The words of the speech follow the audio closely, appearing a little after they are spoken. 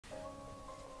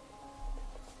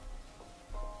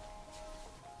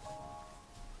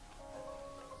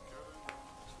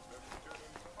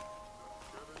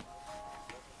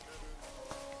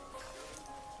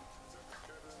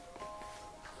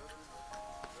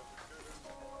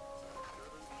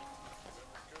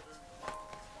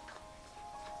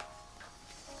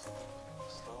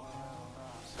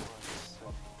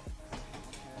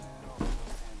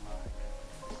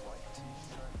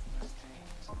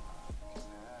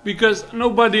because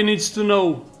nobody needs to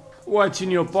know what's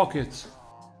in your pockets.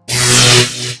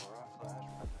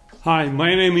 Hi,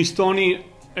 my name is Tony,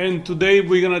 and today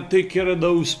we're gonna take care of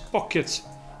those pockets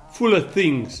full of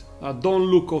things that don't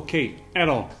look okay at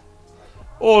all.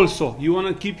 Also, you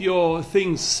wanna keep your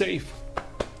things safe,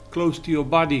 close to your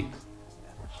body.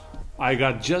 I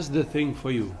got just the thing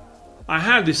for you. I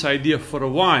had this idea for a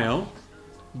while,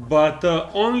 but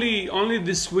only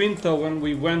this winter when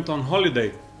we went on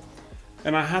holiday,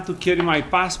 and I had to carry my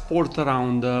passport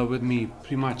around with me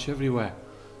pretty much everywhere,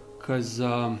 because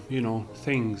you know,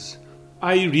 things.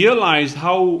 I realized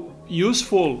how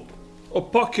useful a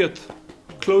pocket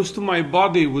close to my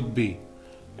body would be,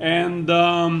 and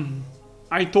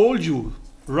I told you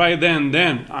right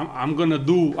then I'm gonna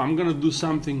do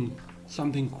something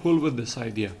cool with this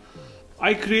idea.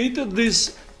 I created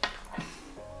this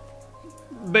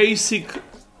basic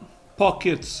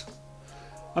pockets.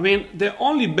 I mean, they're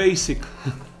only basic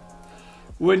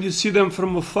when you see them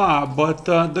from afar, but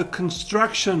the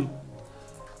construction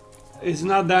is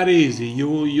not that easy.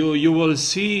 You will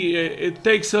see it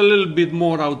takes a little bit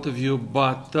more out of you,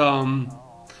 but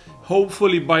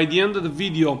hopefully by the end of the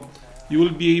video you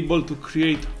will be able to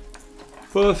create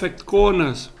perfect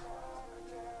corners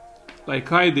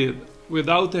like I did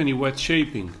without any wet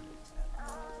shaping.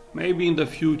 Maybe in the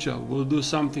future we'll do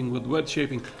something with wet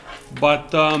shaping,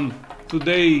 but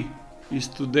today is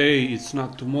today, it's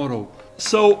not tomorrow.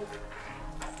 So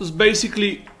it's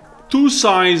basically two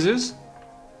sizes.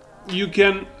 You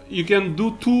can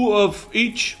do two of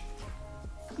each.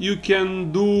 You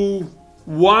can do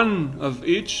one of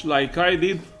each like I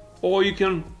did, or you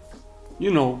can,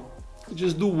 you know,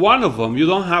 just do one of them. You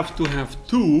don't have to have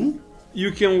two.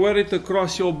 You can wear it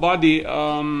across your body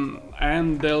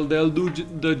and they'll do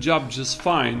the job just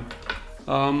fine.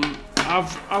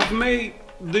 I've made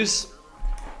this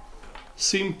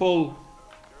simple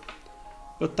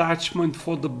attachment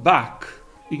for the back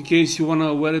in case you want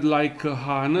to wear it like a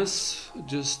harness,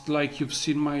 just like you've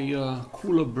seen my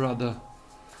cooler brother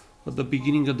at the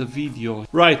beginning of the video.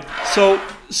 Right, so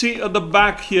see at the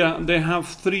back here they have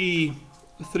three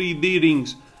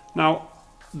D-rings. Now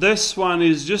this one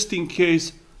is just in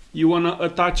case you want to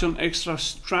attach an extra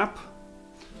strap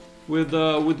with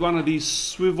one of these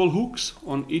swivel hooks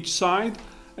on each side,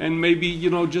 and maybe, you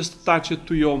know, just attach it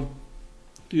to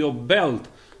your belt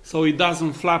so it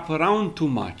doesn't flap around too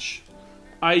much.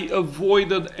 I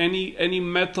avoided any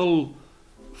metal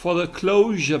for the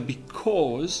closure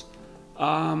because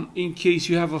in case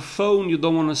you have a phone you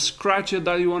don't want to scratch it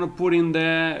that you want to put in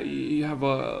there, you have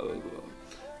a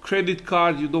credit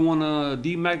card you don't want to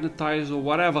demagnetize or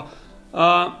whatever,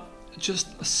 just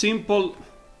a simple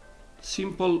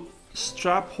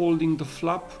strap holding the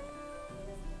flap.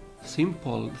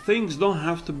 Simple things don't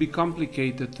have to be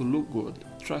complicated to look good,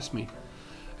 trust me.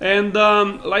 And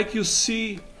like you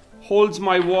see, holds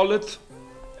my wallet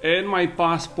and my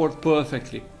passport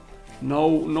perfectly.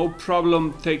 No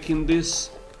problem taking this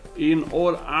in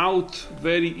or out,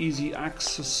 very easy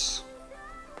access.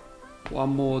 What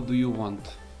more do you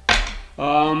want?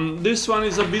 This one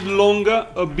is a bit longer,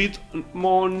 a bit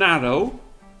more narrow,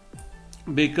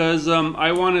 because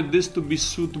I wanted this to be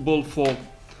suitable for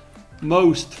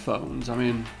most phones. I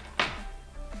mean,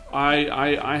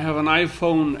 I have an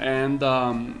iPhone, and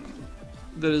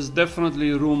there is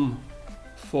definitely room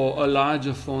for a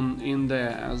larger phone in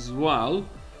there as well.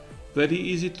 Very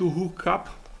easy to hook up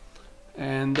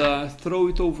and throw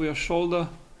it over your shoulder,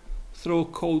 throw a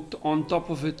coat on top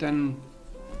of it, and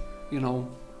you know,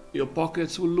 your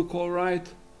pockets will look all right,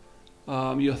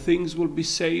 your things will be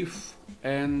safe,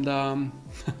 and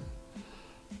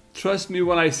trust me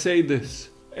when I say this,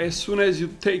 as soon as you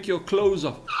take your clothes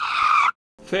off,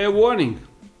 fair warning,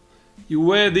 you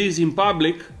wear these in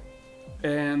public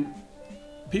and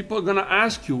people are gonna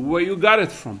ask you where you got it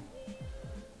from,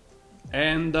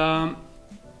 and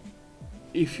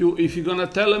if you're gonna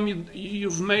tell them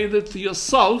you've made it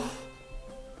yourself,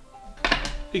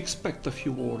 expect a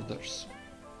few orders,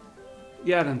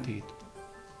 guaranteed.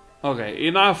 Okay,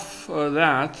 enough of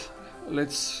that,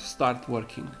 let's start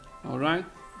working. All right,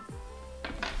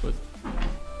 good.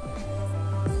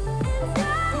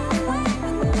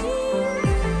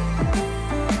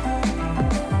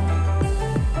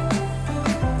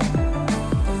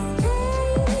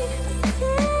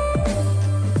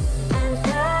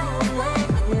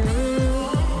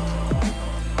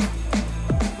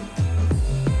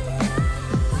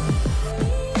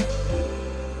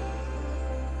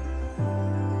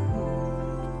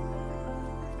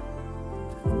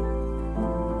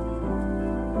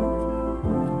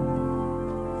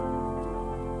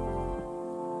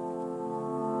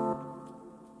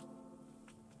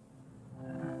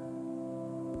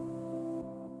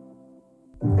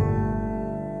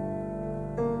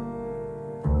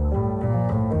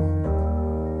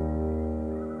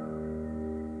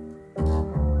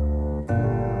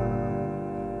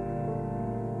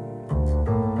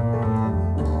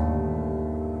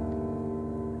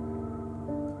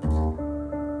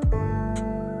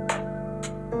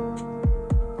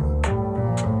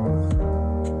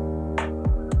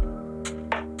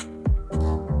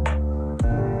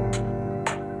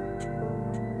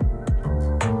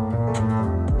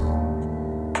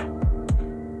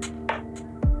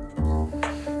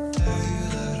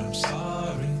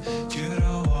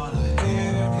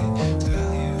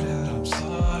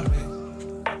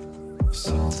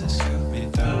 Something's got me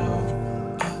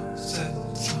down. I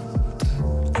said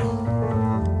something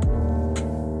wrong.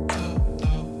 Don't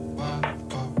know why.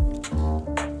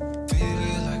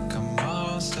 Feeling like a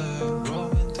monster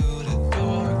roaming through the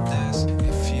darkness.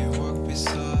 If you walk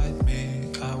beside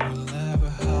me, I will never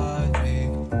hide me.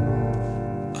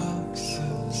 I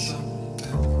said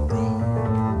something wrong.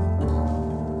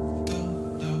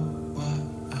 Don't know why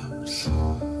I'm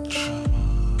such a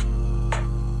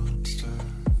monster.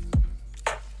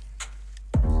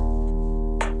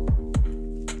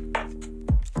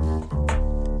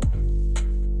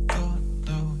 Don't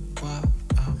know why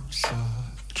I'm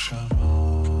such a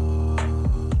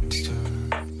monster.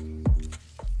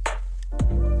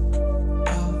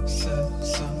 I said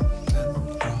something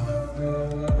wrong.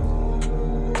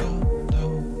 Don't know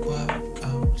why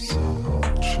I'm such a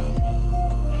monster.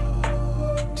 I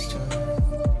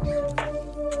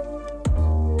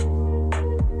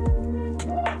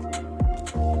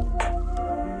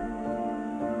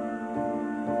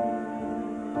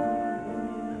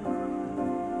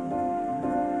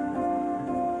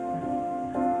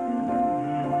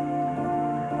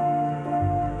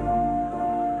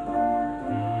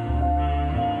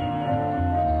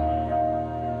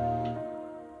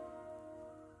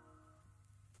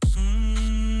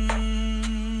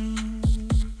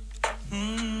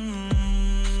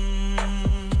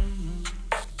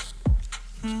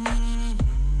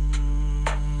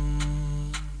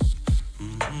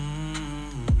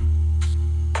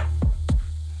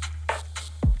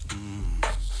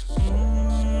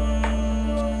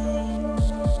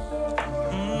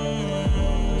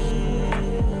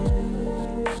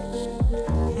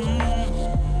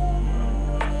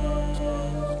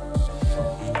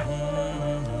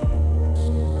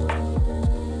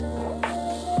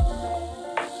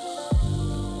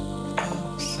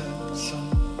said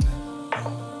something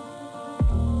wrong.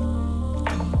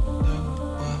 Don't know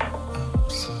why I'm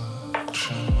such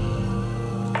a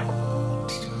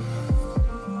monster.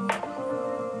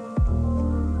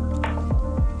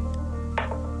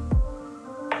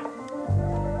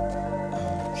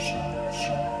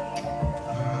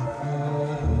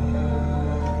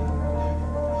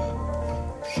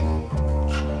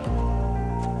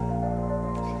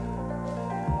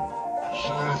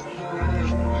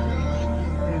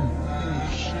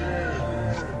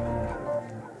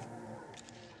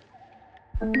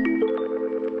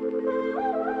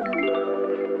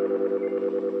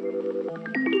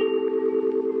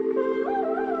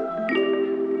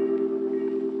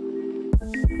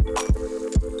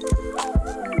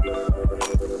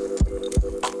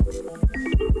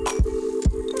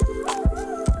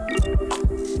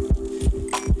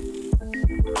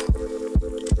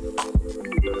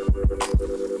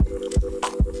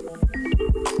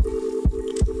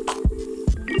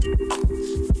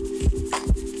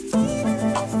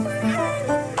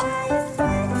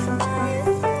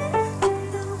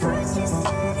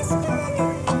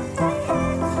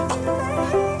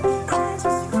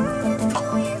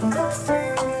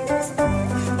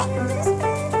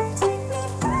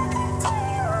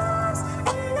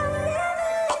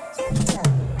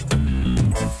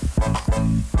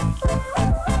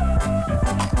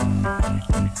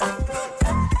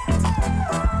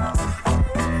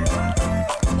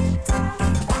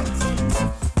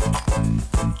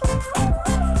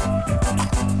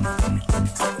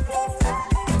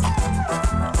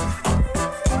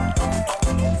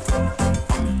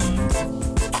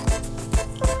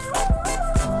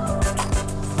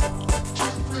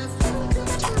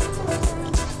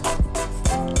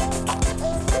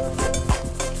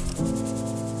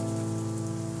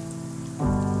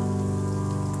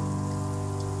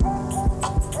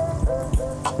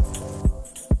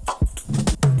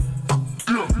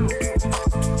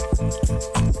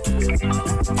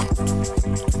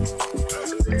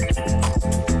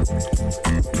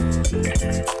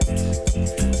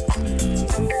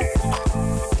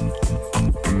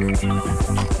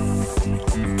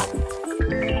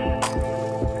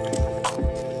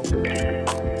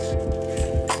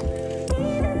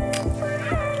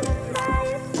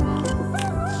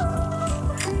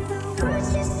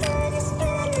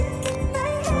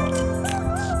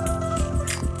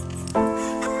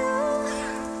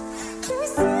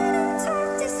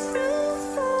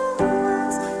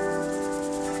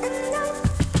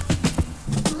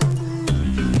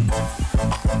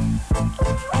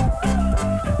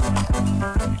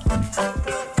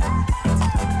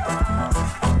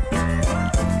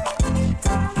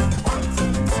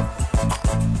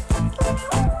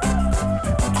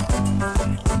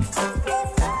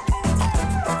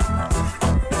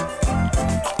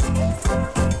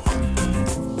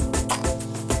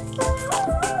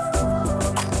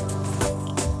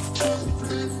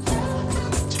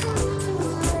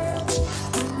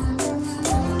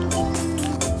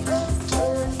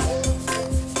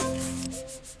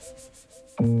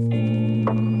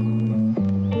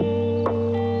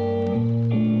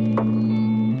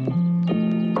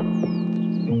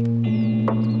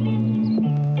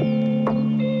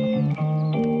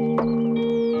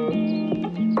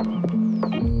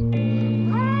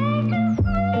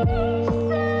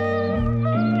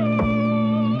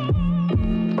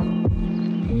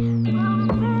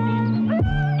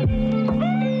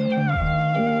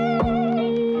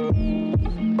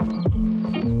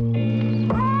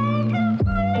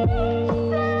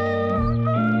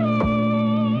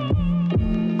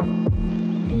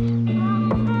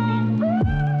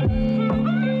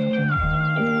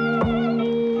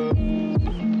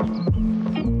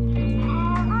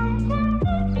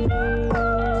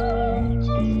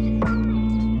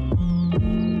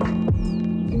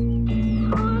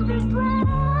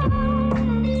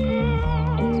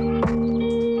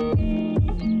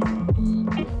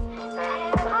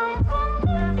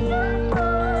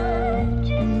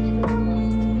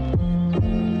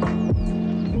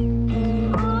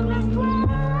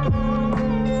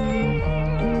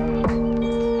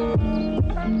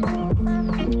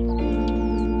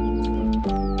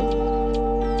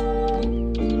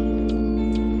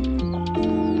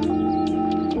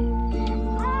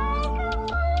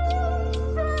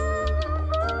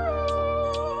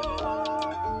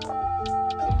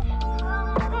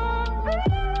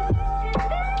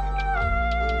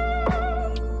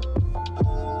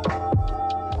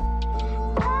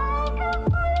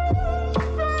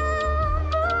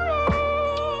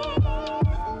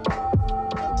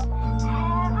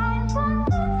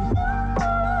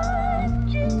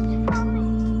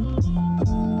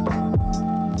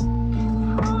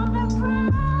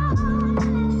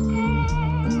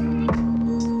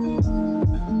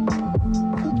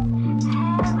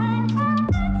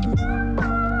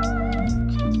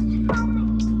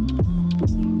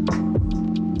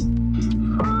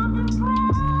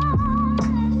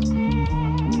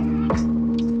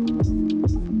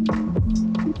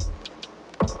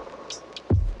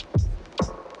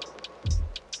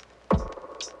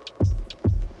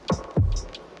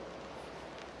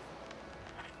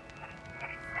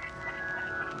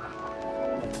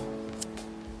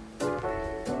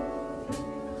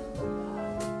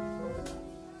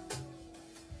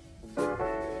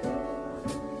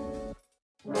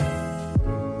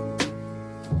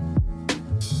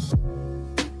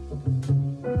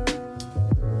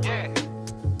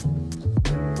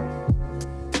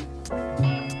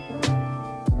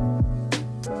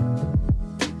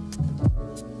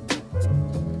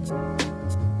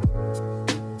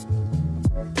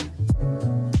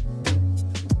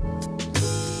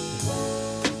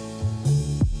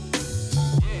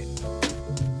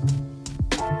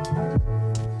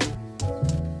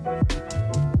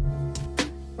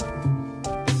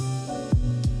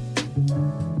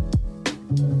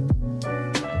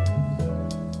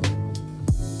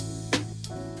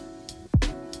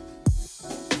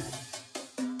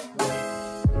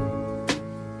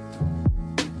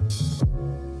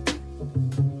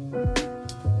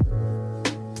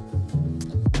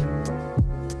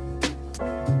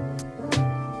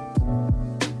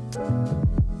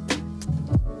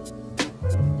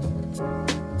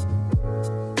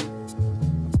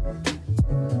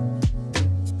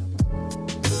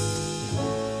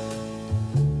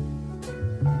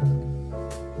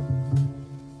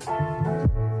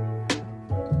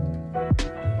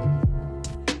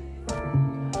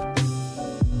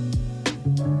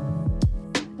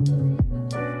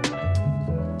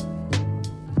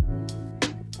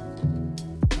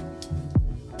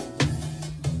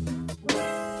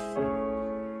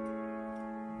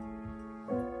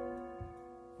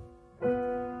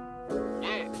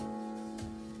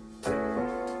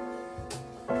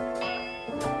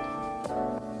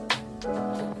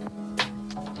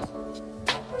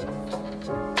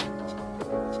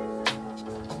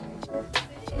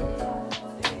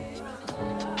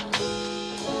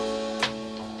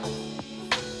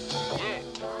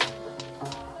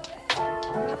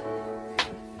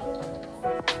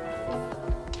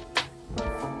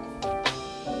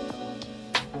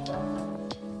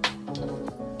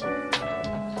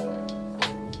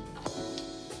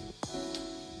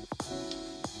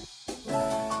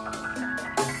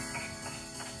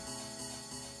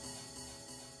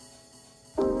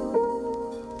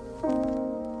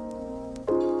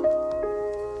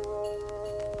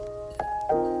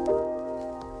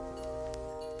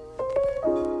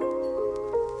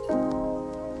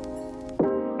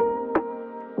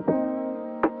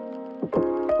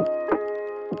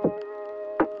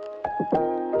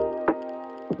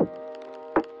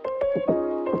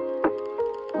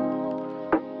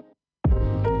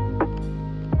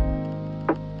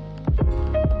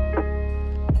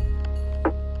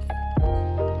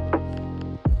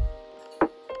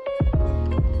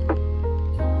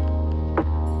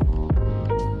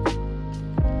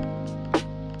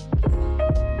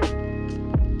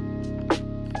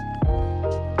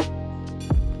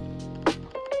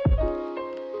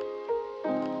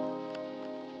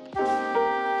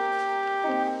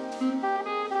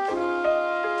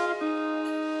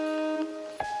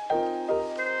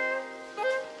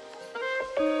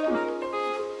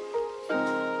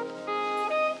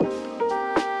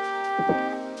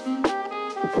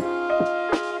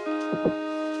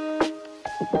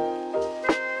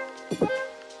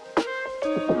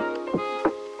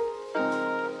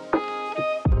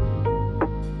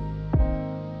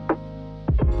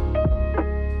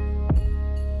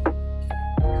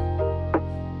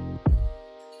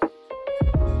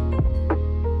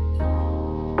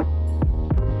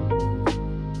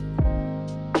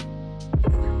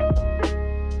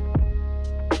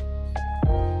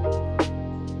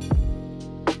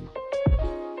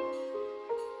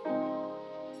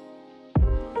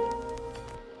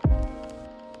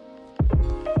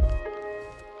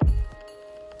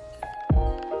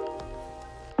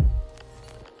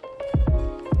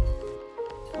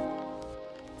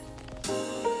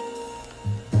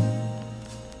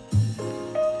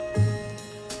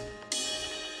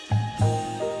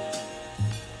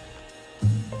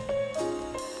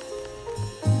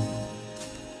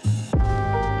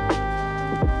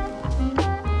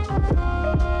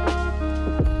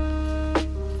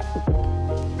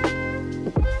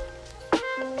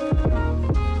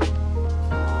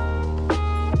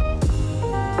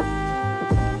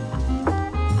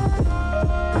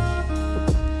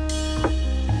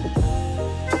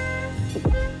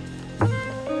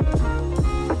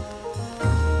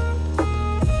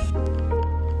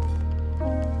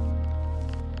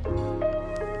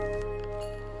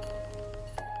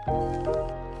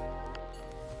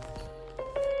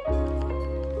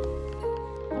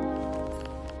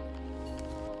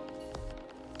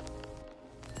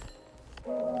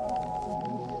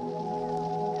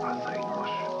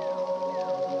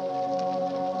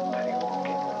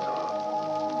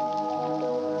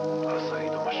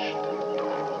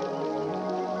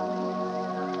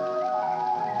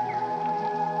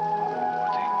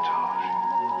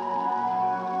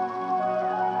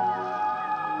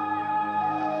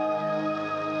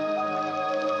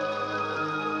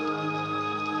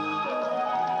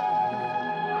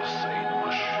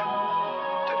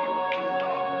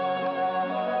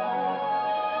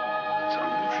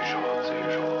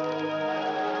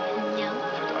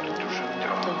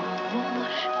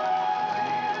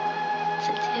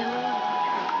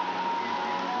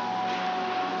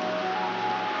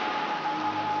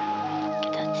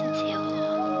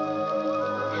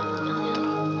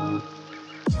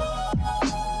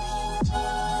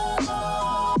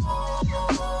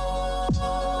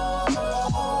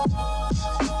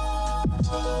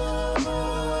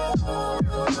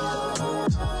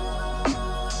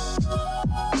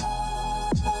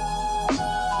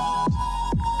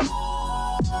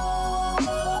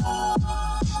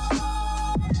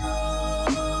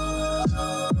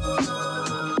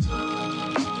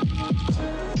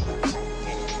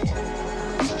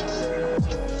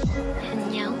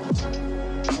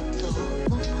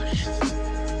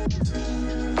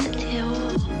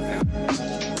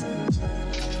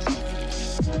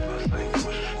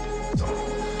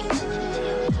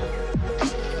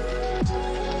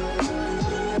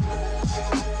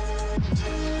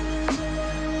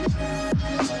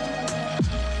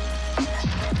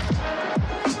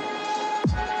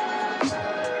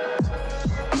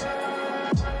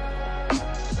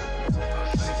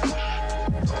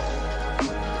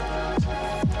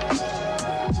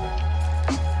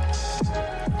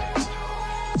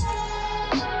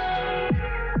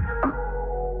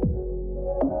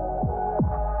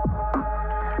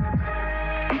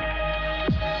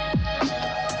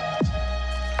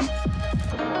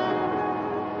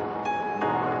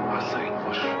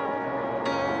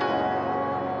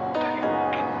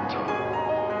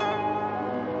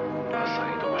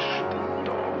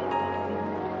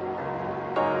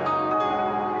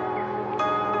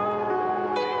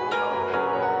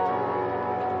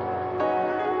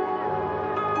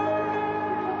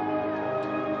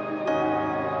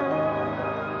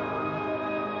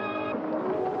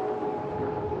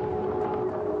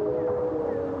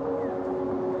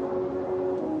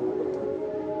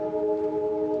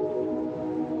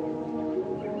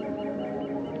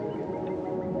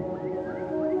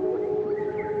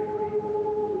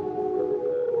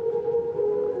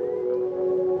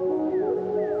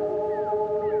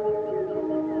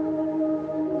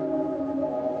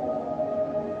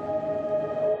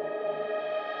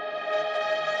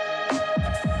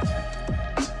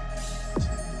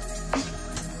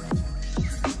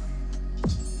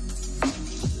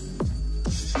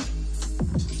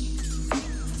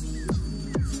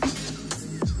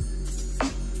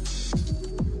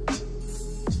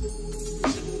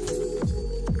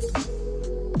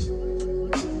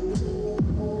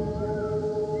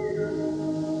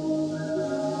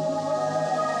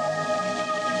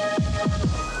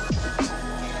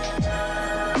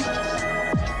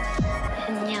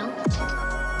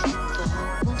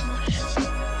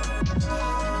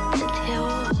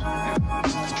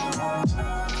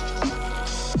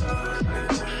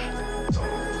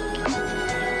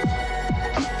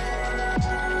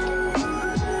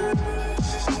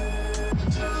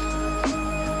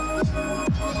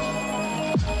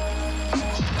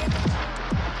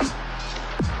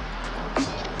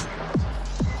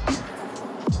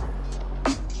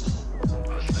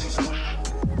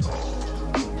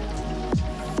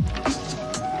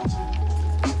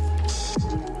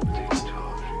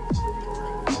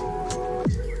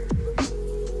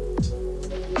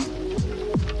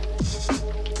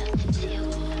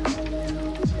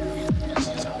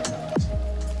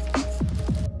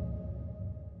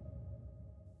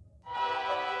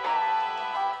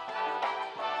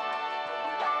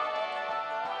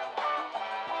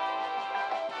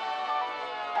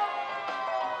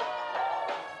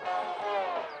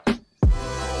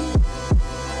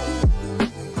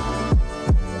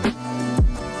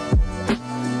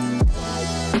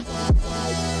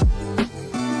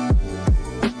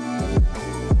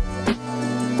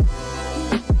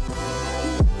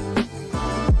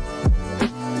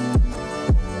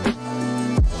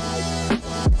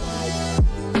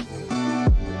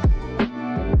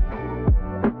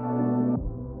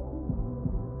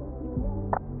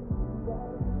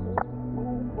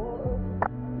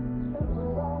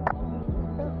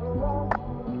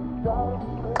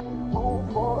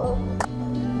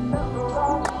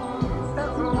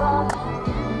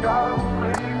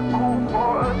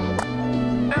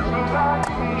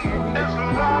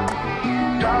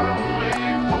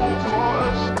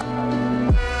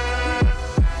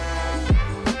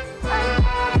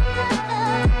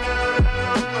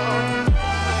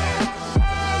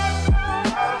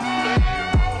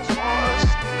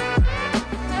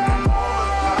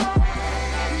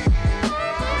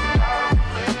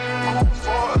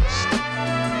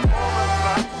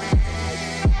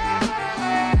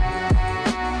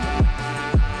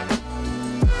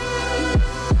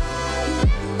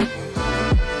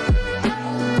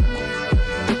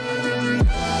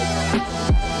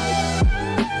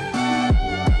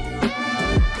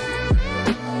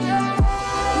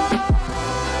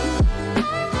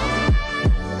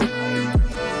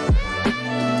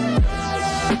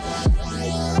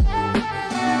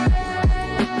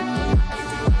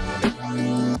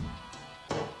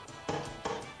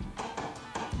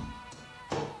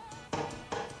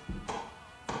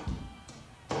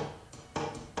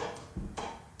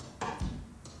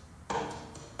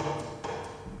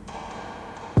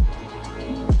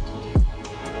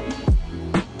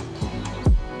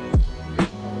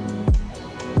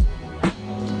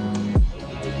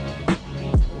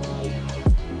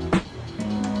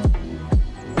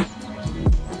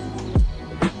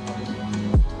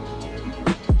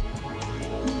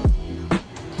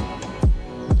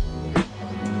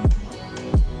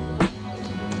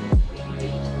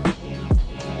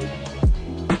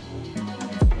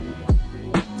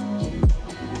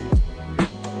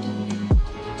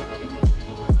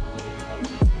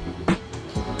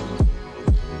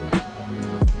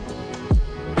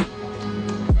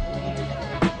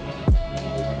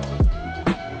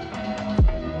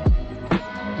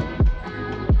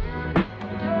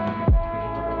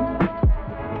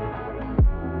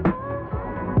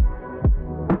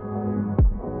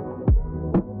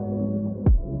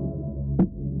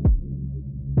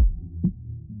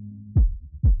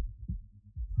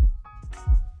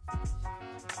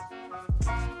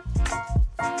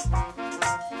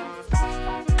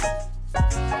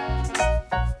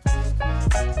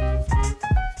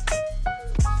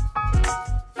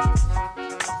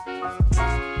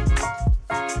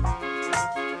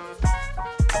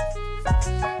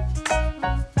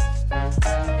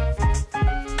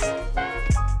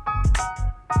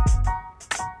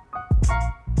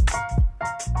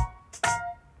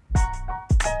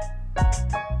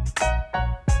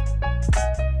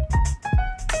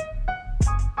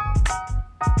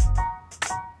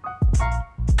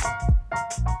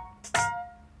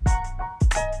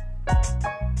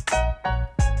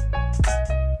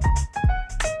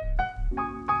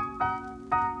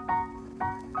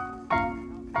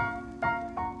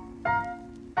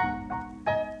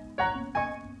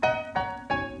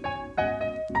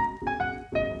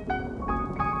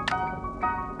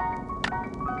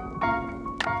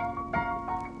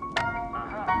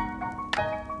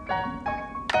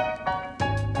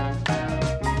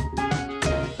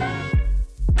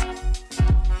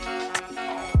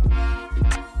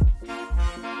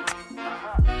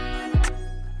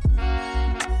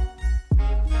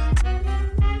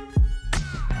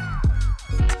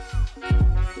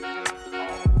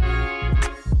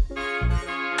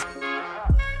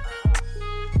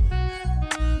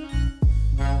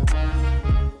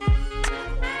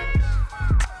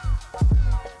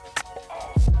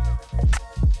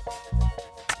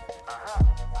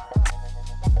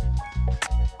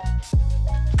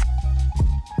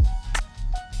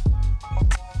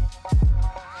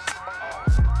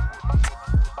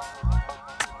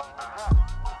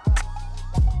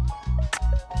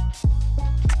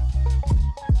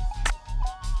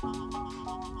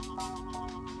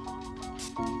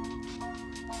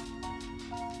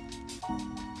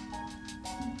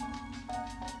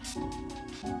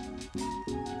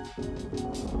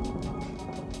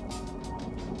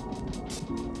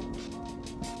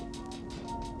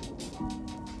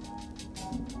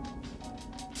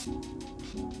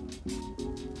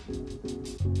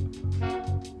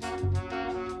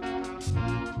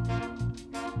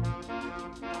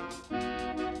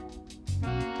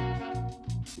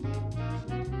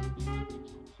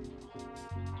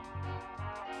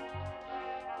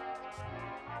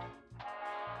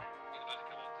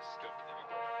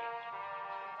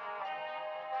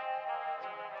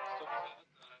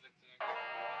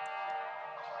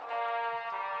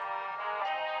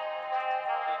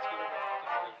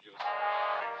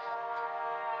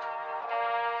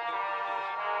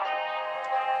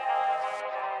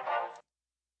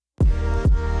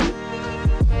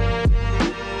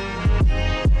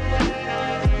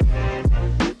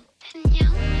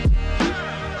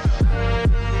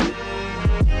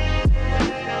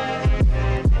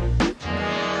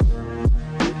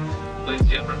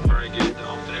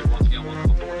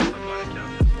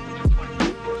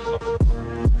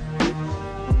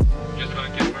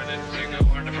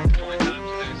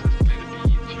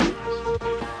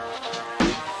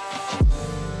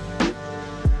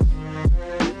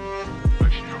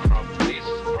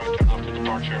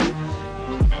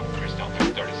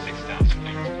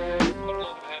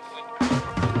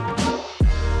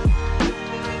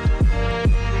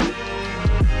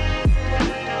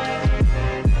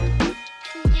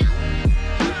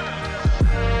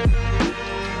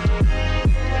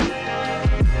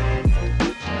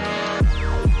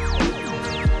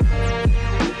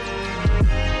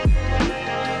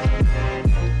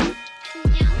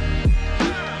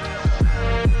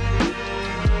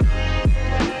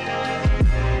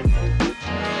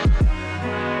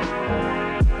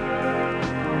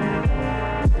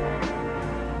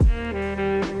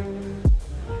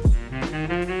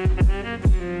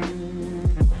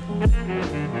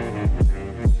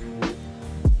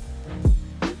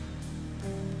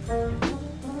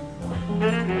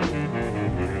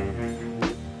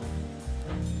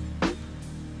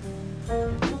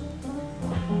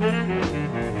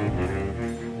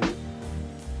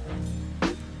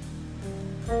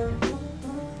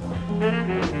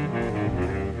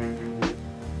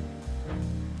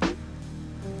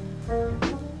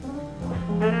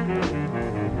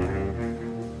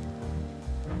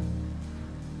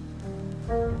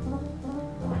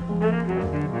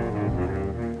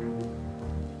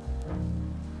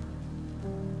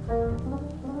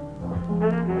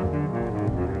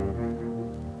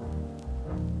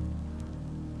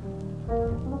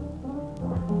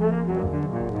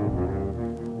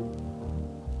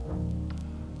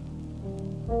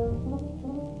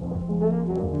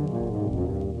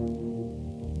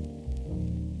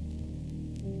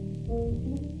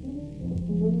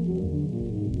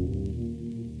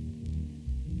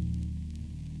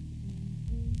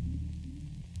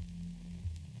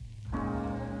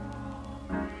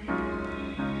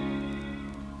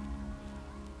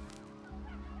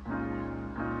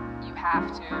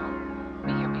 have to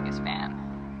be your biggest fan.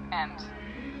 And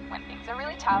when things are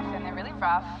really tough and they're really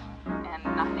rough and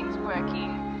nothing's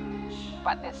working,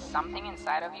 but there's something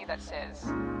inside of you that says,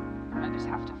 I just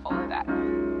have to follow that.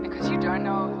 Because you don't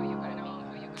know who you're going to meet,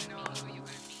 who you're going to meet, who you're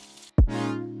going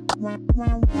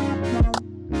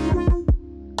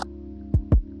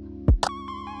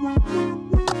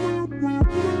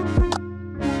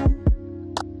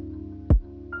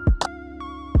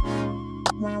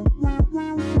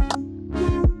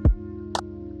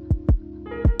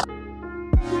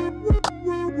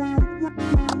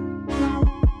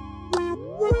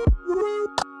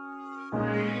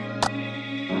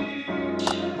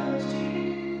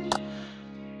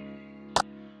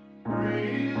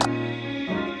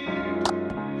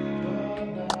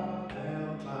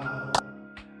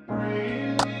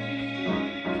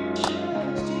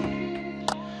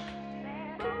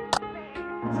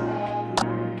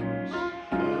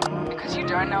because you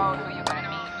don't know who you're going to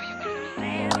meet, who you're going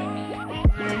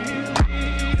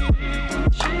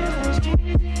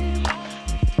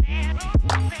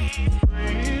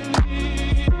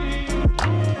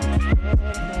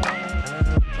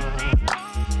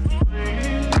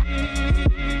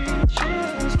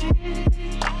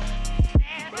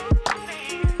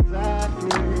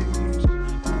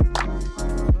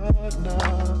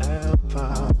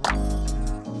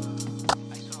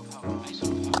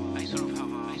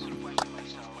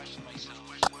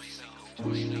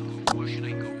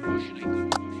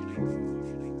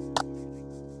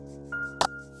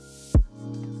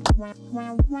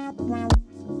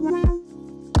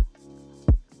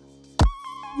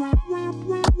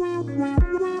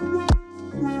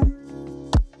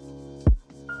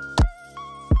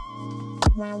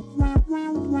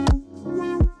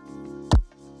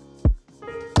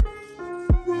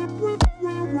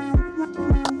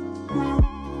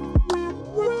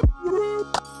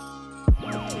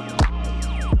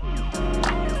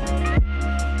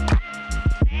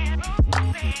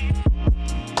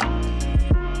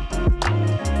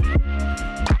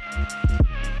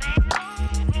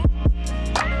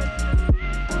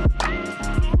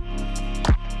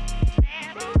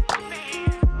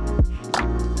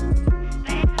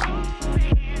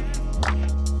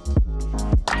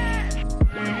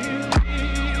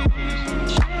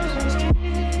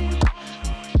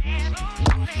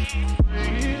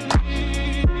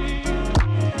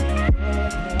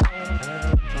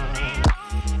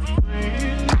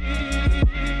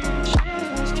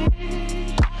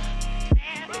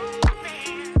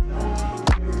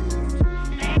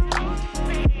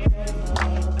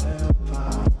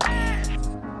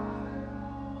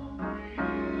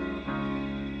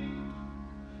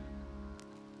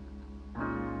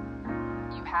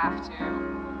have to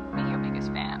be your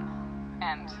biggest fan.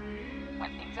 And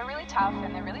when things are really tough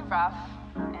and they're really rough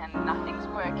and nothing's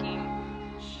working,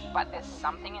 but there's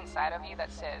something inside of you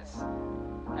that says,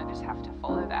 I just have to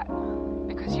follow that.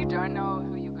 Because you don't know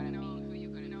who you're going to meet, who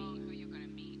you're going to meet, who you're going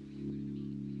to meet, who you're going to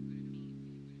meet,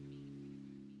 who you're going to meet, who you're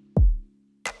going to meet.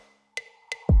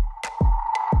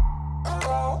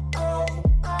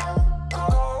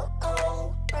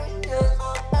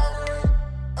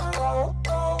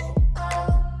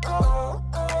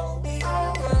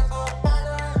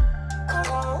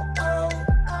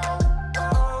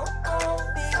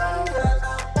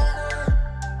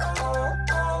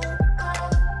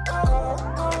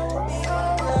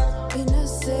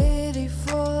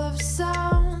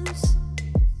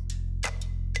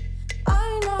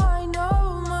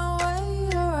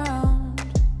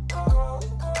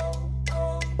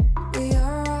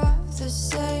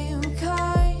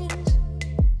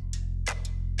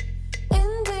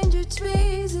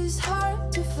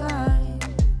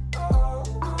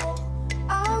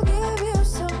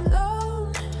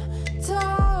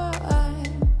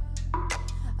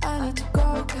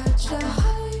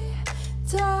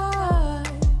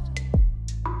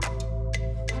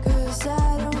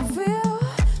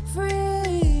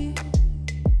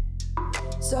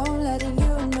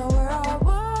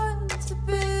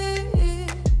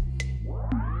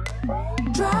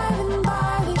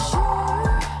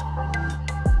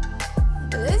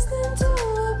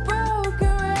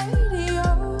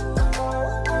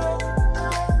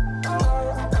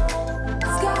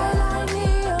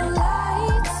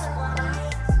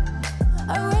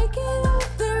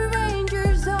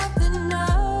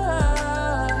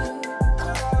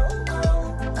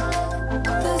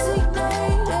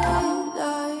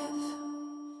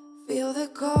 Feel the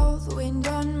cold wind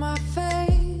on my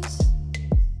face.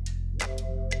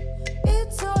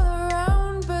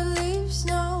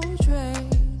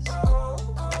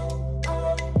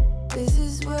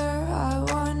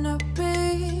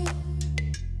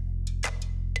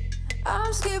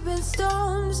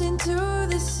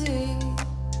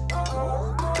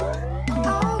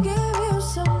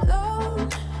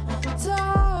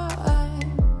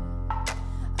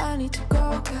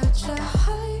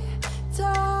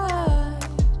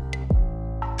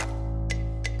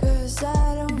 die.